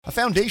A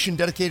foundation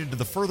dedicated to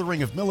the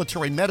furthering of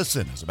military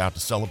medicine is about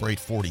to celebrate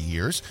 40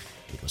 years.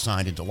 It was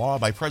signed into law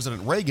by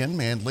President Reagan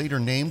and later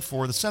named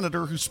for the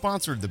senator who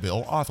sponsored the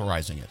bill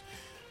authorizing it.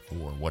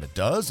 For what it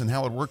does and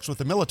how it works with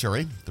the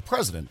military, the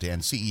president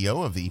and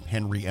CEO of the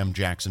Henry M.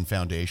 Jackson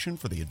Foundation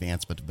for the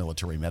Advancement of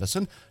Military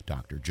Medicine,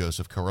 Dr.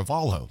 Joseph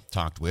Caravalho,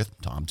 talked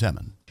with Tom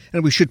Temin.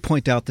 And we should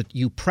point out that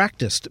you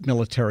practiced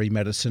military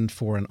medicine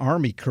for an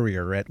Army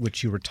career at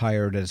which you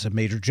retired as a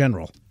Major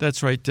General.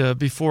 That's right.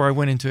 Before I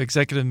went into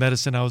executive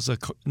medicine, I was a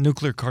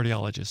nuclear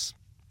cardiologist.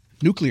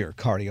 Nuclear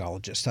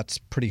cardiologist, that's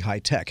pretty high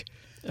tech.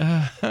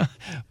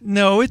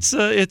 No, it's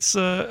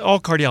all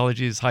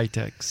cardiology is high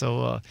tech.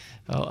 So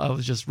I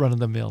was just run of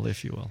the mill,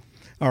 if you will.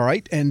 All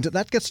right, and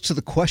that gets to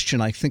the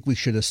question I think we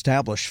should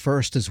establish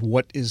first is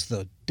what is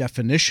the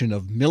definition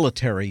of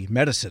military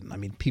medicine? I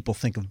mean, people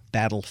think of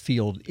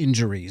battlefield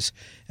injuries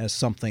as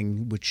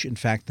something which, in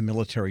fact, the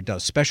military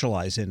does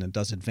specialize in and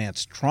does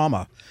advanced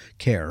trauma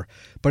care.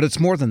 But it's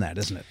more than that,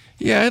 isn't it?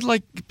 Yeah, I'd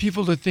like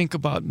people to think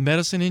about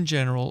medicine in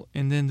general,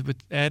 and then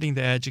with adding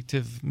the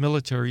adjective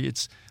military,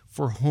 it's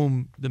for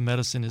whom the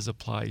medicine is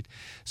applied.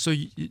 So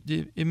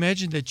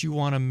imagine that you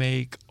want to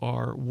make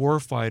our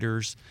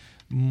warfighters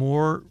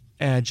more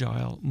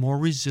agile, more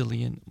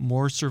resilient,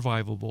 more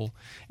survivable,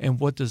 and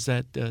what does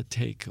that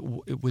take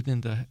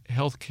within the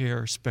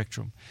healthcare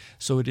spectrum?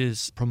 So it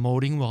is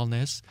promoting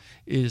wellness,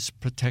 it is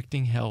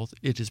protecting health,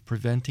 it is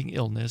preventing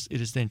illness, it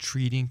is then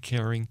treating,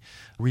 caring,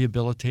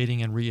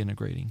 rehabilitating, and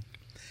reintegrating.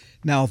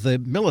 Now, the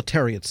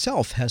military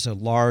itself has a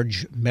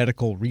large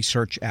medical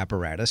research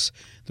apparatus.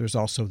 There's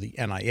also the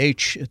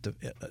NIH,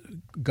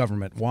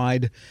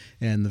 government-wide,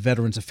 and the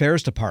Veterans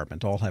Affairs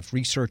Department all have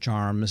research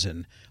arms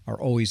and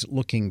are always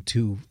looking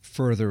to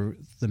further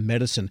the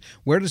medicine.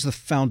 Where does the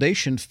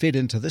foundation fit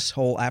into this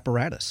whole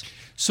apparatus?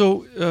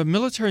 So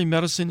military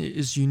medicine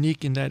is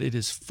unique in that it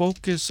is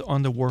focused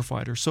on the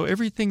warfighter. So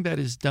everything that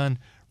is done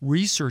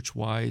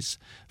research-wise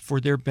for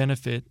their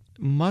benefit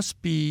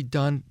must be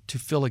done to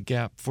fill a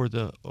gap for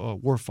the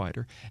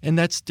warfighter. And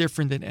that's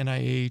different than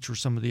NIH or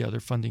some of the other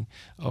funding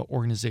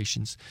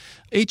organizations.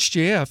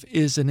 HJF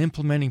is an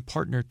implementing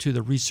partner to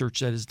the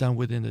research that is done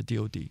within the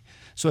DoD.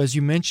 So as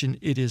you mentioned,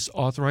 it is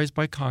authorized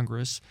by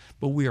Congress,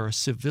 but we are a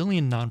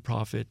civilian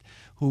nonprofit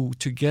who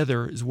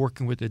together is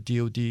working with the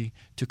DoD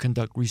to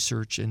conduct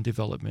research and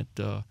development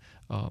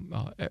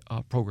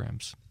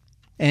programs.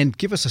 And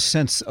give us a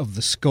sense of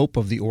the scope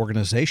of the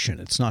organization.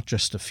 It's not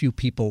just a few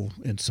people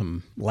in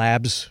some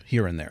labs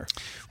here and there.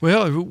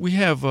 Well, we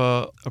have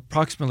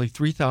approximately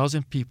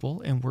 3,000 people,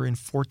 and we're in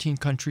 14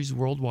 countries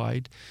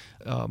worldwide,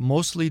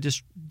 mostly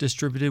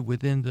distributed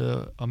within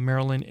the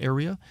Maryland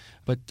area,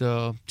 but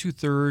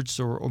two-thirds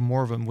or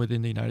more of them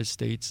within the United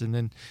States, and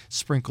then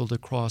sprinkled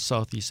across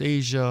Southeast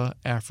Asia,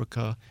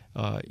 Africa,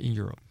 and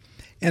Europe.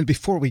 And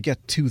before we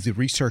get to the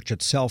research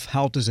itself,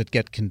 how does it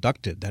get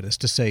conducted? That is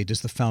to say,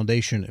 does the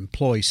foundation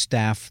employ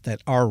staff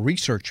that are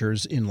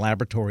researchers in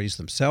laboratories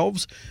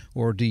themselves,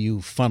 or do you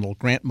funnel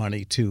grant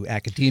money to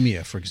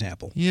academia, for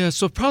example? Yeah,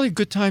 so probably a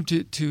good time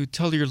to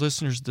tell your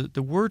listeners that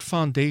the word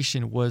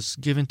foundation was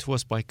given to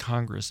us by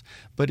Congress,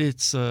 but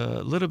it's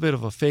a little bit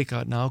of a fake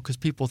out now because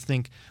people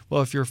think,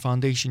 well, if you're a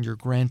foundation, you're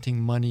granting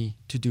money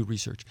to do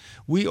research.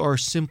 We are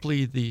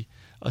simply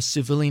a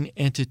civilian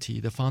entity.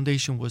 The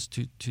foundation was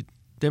to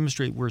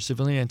demonstrate we're a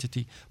civilian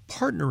entity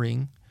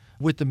partnering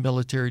with the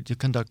military to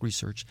conduct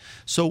research.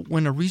 So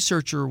when a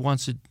researcher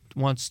wants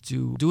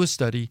to do a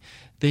study,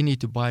 they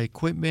need to buy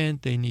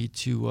equipment, they need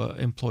to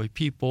employ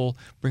people,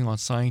 bring on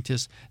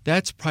scientists.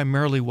 That's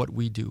primarily what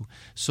we do.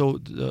 So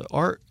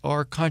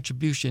our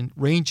contribution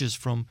ranges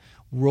from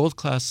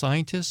world-class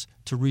scientists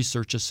to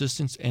research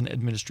assistants and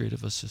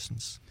administrative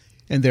assistants.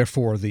 And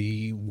therefore,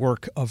 the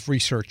work of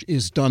research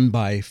is done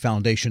by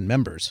foundation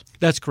members.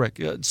 That's correct.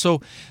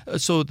 So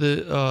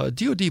the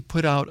DoD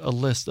put out a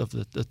list of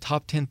the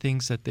top 10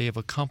 things that they have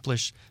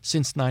accomplished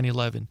since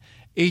 9/11.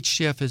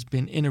 HJF has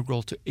been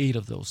integral to 8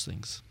 of those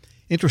things.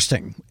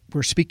 Interesting.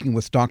 We're speaking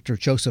with Dr.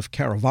 Joseph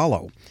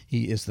Caravalho.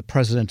 He is the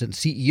president and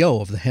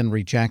CEO of the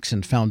Henry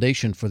Jackson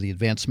Foundation for the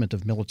Advancement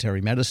of Military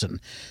Medicine.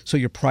 So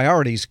your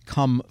priorities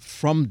come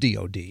from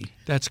DoD.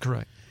 That's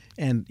correct.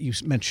 And you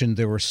mentioned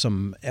there were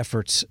some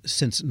efforts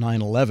since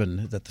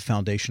 9/11 that the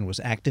foundation was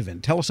active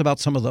in. Tell us about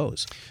some of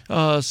those.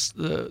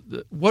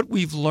 What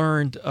we've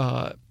learned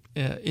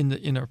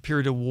in our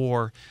period of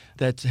war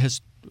that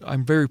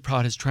I'm very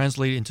proud has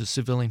translated into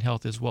civilian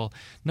health as well.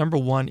 Number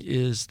one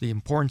is the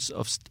importance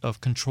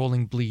of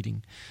controlling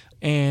bleeding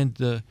and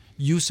the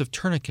use of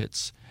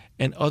tourniquets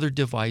and other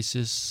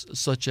devices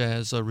such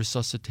as a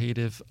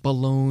resuscitative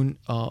balloon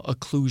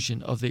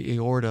occlusion of the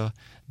aorta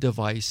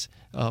device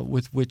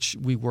with which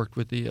we worked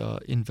with the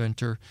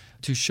inventor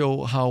to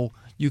show how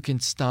you can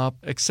stop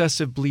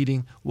excessive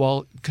bleeding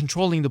while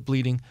controlling the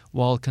bleeding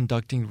while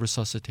conducting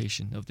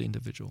resuscitation of the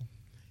individual.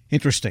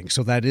 Interesting.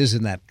 So that is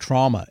in that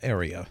trauma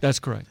area. That's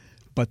correct.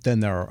 But then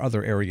there are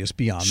other areas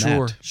beyond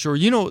that. Sure.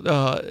 You know,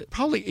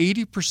 probably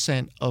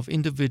 80% of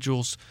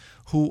individuals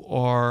who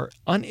are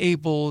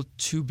unable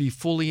to be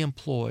fully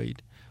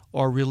employed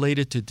are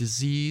related to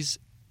disease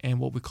and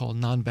what we call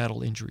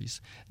non-battle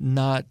injuries,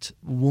 not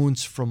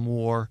wounds from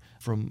war,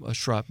 from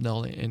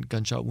shrapnel and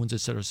gunshot wounds,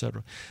 et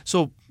cetera.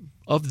 So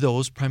of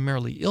those,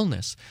 primarily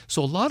illness.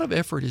 So a lot of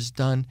effort is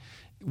done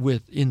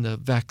in the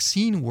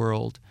vaccine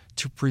world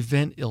to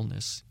prevent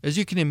illness. As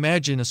you can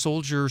imagine, a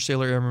soldier,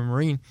 sailor, airman,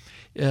 marine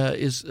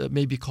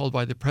may be called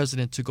by the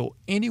president to go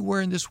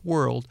anywhere in this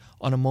world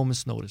on a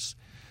moment's notice.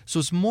 So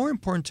it's more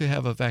important to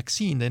have a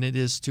vaccine than it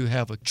is to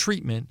have a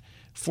treatment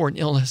for an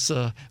illness.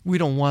 We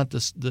don't want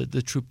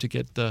the troop to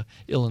get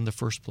ill in the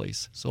first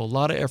place. So a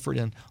lot of effort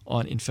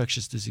on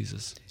infectious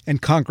diseases.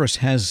 And Congress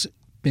has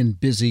been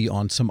busy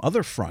on some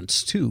other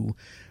fronts, too,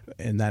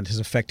 and that has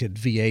affected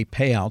VA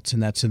payouts,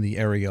 and that's in the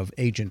area of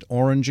Agent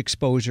Orange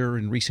exposure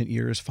in recent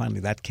years.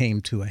 Finally, that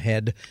came to a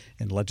head,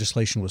 and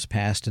legislation was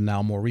passed, and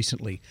now more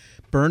recently,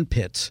 burn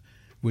pits,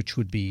 which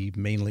would be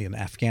mainly an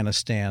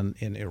Afghanistan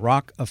and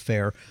Iraq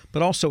affair,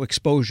 but also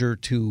exposure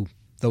to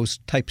those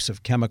types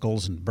of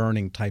chemicals and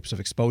burning types of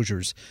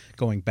exposures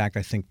going back,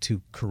 I think,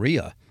 to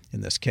Korea in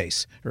this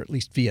case, or at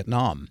least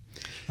Vietnam,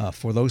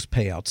 for those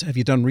payouts. Have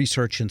you done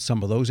research in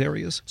some of those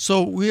areas?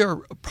 So we are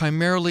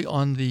primarily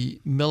on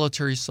the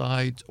military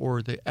side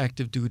or the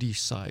active duty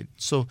side.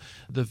 So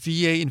the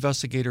VA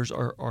investigators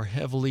are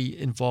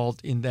heavily involved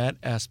in that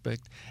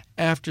aspect.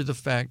 After the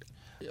fact,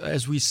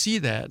 as we see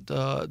that,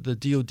 the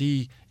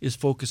DOD is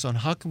focused on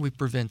how can we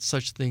prevent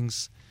such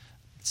things,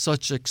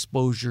 such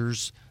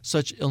exposures,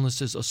 such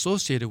illnesses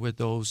associated with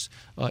those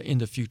in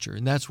the future.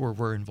 And that's where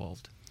we're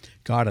involved.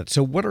 Got it.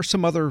 So what are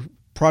some other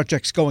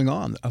projects going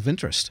on of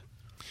interest?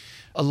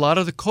 A lot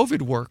of the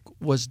COVID work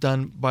was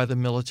done by the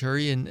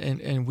military,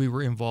 and we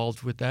were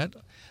involved with that.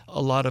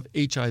 A lot of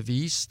HIV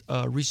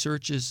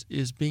research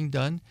is being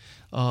done.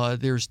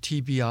 There's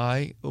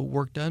TBI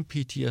work done,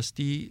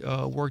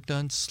 PTSD work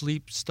done,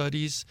 sleep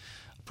studies,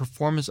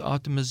 performance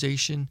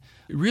optimization.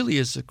 It really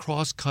is a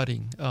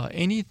cross-cutting.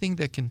 Anything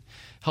that can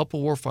help a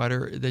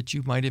warfighter that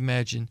you might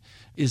imagine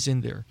is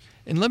in there.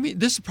 And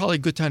this is probably a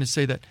good time to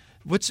say that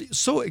what's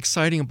so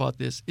exciting about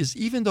this is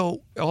even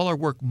though all our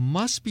work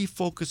must be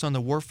focused on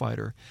the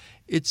warfighter,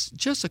 it's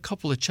just a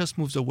couple of chess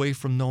moves away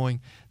from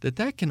knowing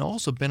that can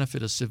also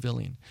benefit a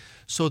civilian.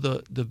 So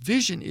the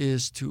vision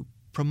is to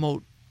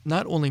promote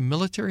not only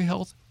military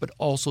health, but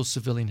also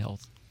civilian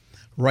health.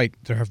 Right.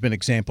 There have been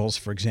examples,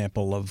 for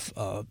example, of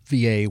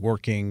VA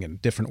working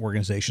and different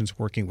organizations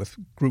working with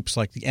groups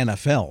like the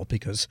NFL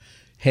because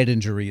head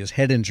injury is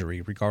head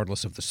injury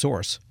regardless of the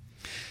source.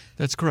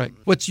 That's correct.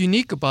 What's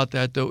unique about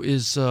that, though,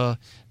 is the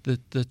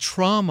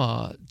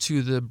trauma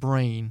to the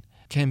brain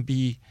can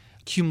be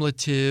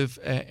cumulative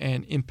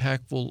and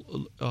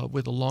impactful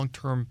with a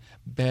long-term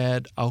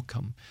bad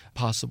outcome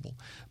possible.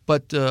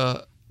 But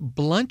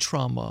blunt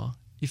trauma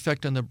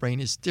effect on the brain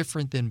is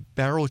different than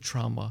barrel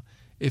trauma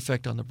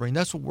effect on the brain.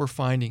 That's what we're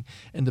finding.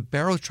 And the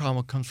barrel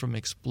trauma comes from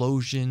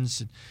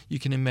explosions. You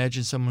can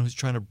imagine someone who's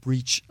trying to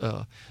breach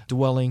a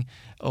dwelling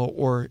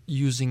or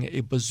using a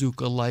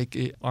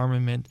bazooka-like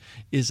armament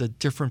is a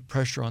different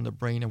pressure on the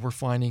brain, and we're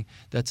finding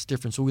that's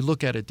different. So we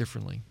look at it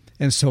differently.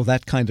 And so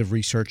that kind of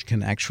research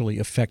can actually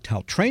affect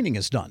how training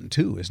is done,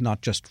 too. It's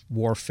not just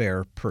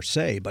warfare per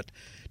se, but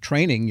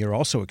training, you're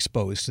also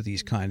exposed to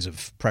these kinds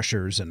of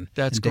pressures and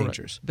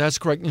dangers. That's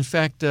correct. In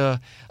fact,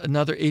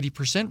 another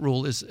 80%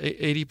 rule is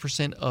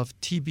 80% of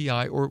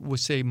TBI, or we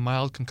say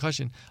mild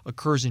concussion,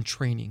 occurs in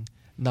training,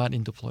 not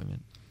in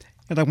deployment.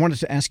 And I wanted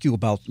to ask you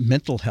about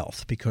mental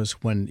health, because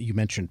when you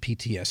mentioned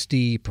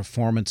PTSD,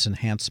 performance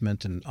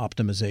enhancement and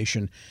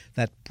optimization,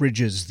 that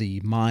bridges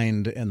the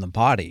mind and the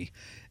body.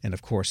 And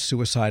of course,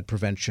 suicide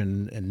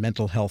prevention and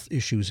mental health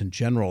issues in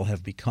general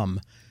have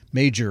become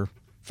major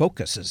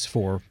focuses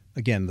for,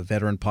 again, the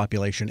veteran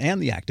population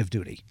and the active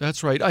duty.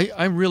 That's right.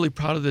 I'm really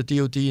proud of the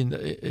DOD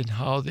in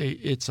how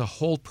it's a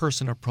whole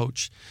person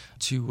approach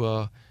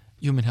to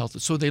human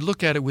health. So they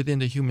look at it within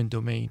the human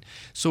domain.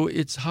 So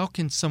it's how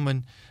can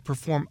someone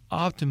perform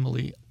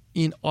optimally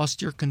in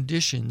austere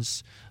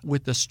conditions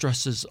with the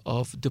stresses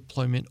of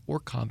deployment or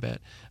combat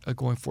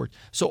going forward.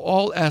 So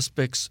all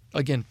aspects,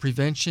 again,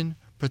 prevention,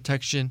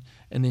 protection,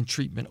 and then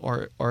treatment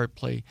are at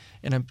play.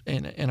 And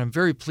I'm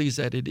very pleased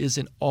that it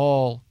isn't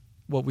all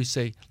what we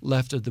say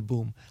left of the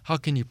boom. How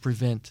can you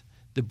prevent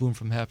the boom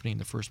from happening in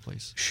the first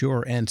place?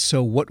 Sure. And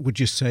so what would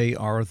you say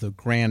are the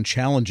grand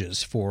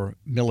challenges for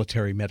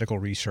military medical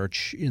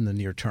research in the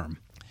near term?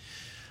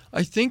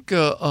 I think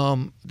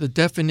the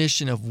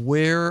definition of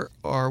where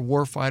our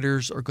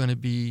warfighters are going to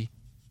be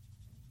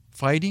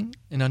fighting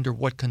and under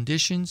what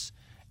conditions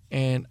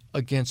and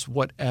against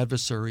what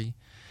adversary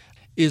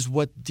is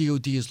what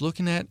DOD is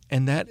looking at,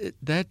 and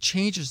that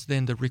changes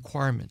then the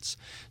requirements.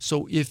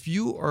 So if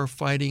you are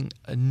fighting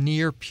a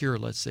near peer,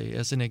 let's say,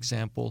 as an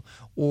example,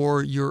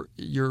 or you're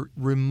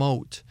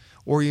remote,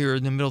 or you're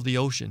in the middle of the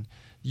ocean,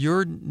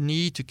 your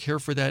need to care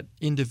for that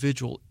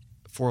individual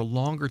for a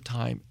longer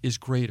time is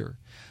greater.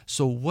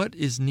 So what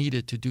is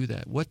needed to do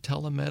that? What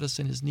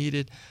telemedicine is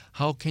needed?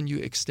 How can you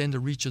extend the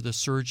reach of the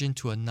surgeon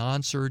to a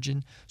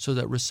non-surgeon so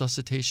that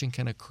resuscitation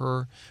can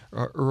occur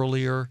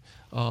earlier?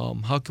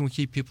 How can we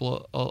keep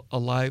people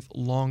alive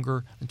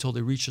longer until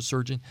they reach a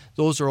surgeon?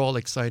 Those are all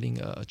exciting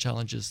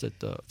challenges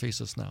that face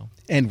us now.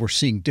 And we're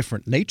seeing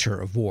different nature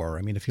of war.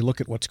 I mean, if you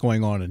look at what's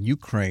going on in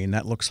Ukraine,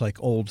 that looks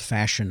like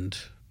old-fashioned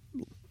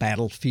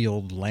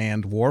battlefield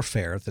land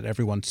warfare that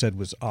everyone said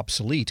was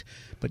obsolete.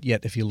 But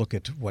yet, if you look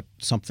at what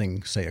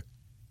something, say,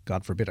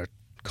 God forbid, a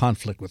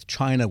conflict with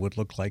China would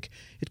look like,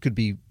 it could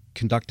be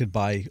conducted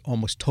by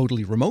almost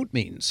totally remote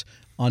means,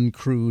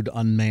 uncrewed,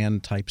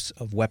 unmanned types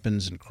of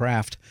weapons and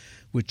craft,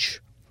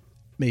 which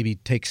maybe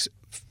takes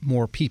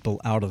more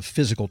people out of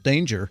physical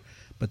danger,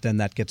 but then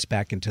that gets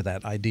back into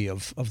that idea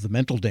of the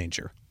mental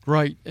danger.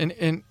 Right, and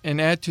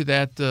add to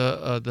that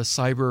the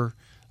cyber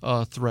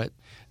threat,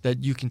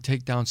 that you can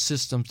take down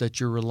systems that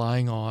you're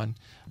relying on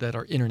that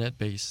are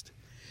internet-based.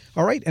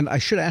 All right, and I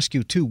should ask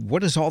you, too,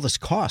 what does all this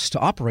cost to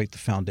operate the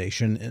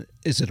foundation?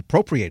 Is it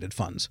appropriated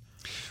funds?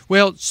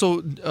 Well,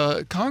 so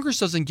Congress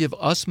doesn't give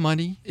us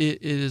money.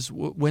 It is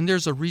when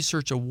there's a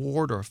research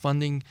award or a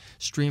funding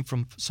stream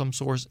from some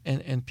source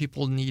and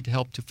people need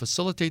help to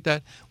facilitate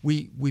that,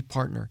 we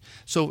partner.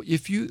 So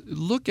if you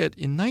look at,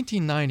 in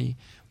 1990,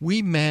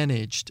 we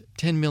managed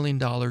 $10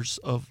 million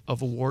of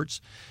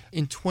awards.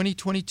 In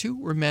 2022,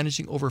 we're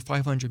managing over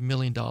 $500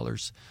 million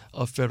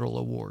of federal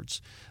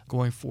awards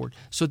going forward.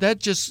 So that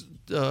just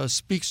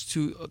speaks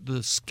to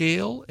the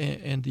scale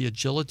and the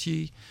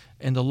agility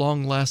and the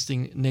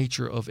long-lasting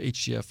nature of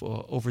HGF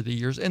over the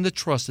years, and the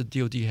trust that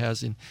DoD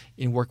has in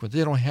working with.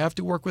 They don't have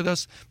to work with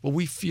us, but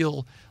we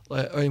feel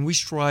and we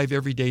strive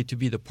every day to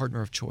be the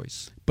partner of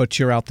choice. But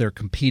you're out there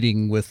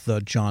competing with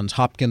Johns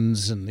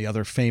Hopkins and the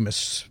other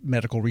famous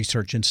medical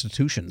research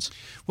institutions.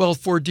 Well,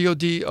 for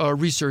DoD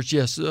research,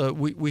 yes,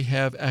 we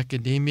have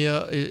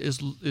academia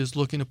is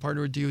looking to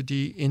partner with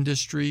DoD,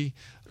 industry,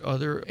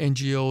 other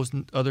NGOs,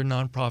 and other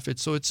nonprofits.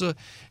 So it's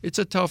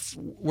a tough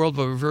world,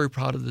 but we're very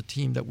proud of the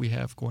team that we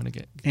have going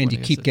again. And you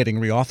keep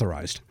getting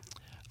reauthorized.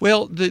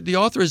 Well, the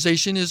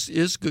authorization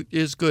is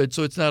good,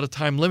 so it's not a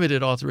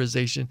time-limited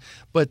authorization.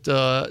 But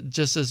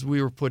just as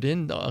we were put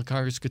in,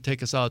 Congress could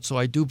take us out. So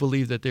I do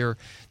believe that they're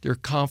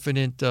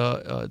confident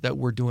that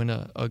we're doing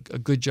a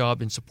good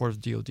job in support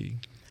of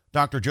DoD.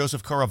 Dr.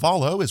 Joseph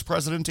Caravallo is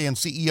president and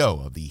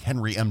CEO of the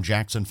Henry M.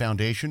 Jackson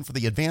Foundation for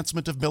the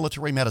Advancement of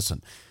Military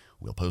Medicine.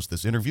 We'll post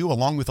this interview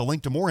along with a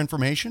link to more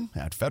information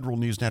at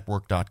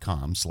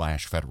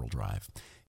federalnewsnetwork.com/Federal Drive.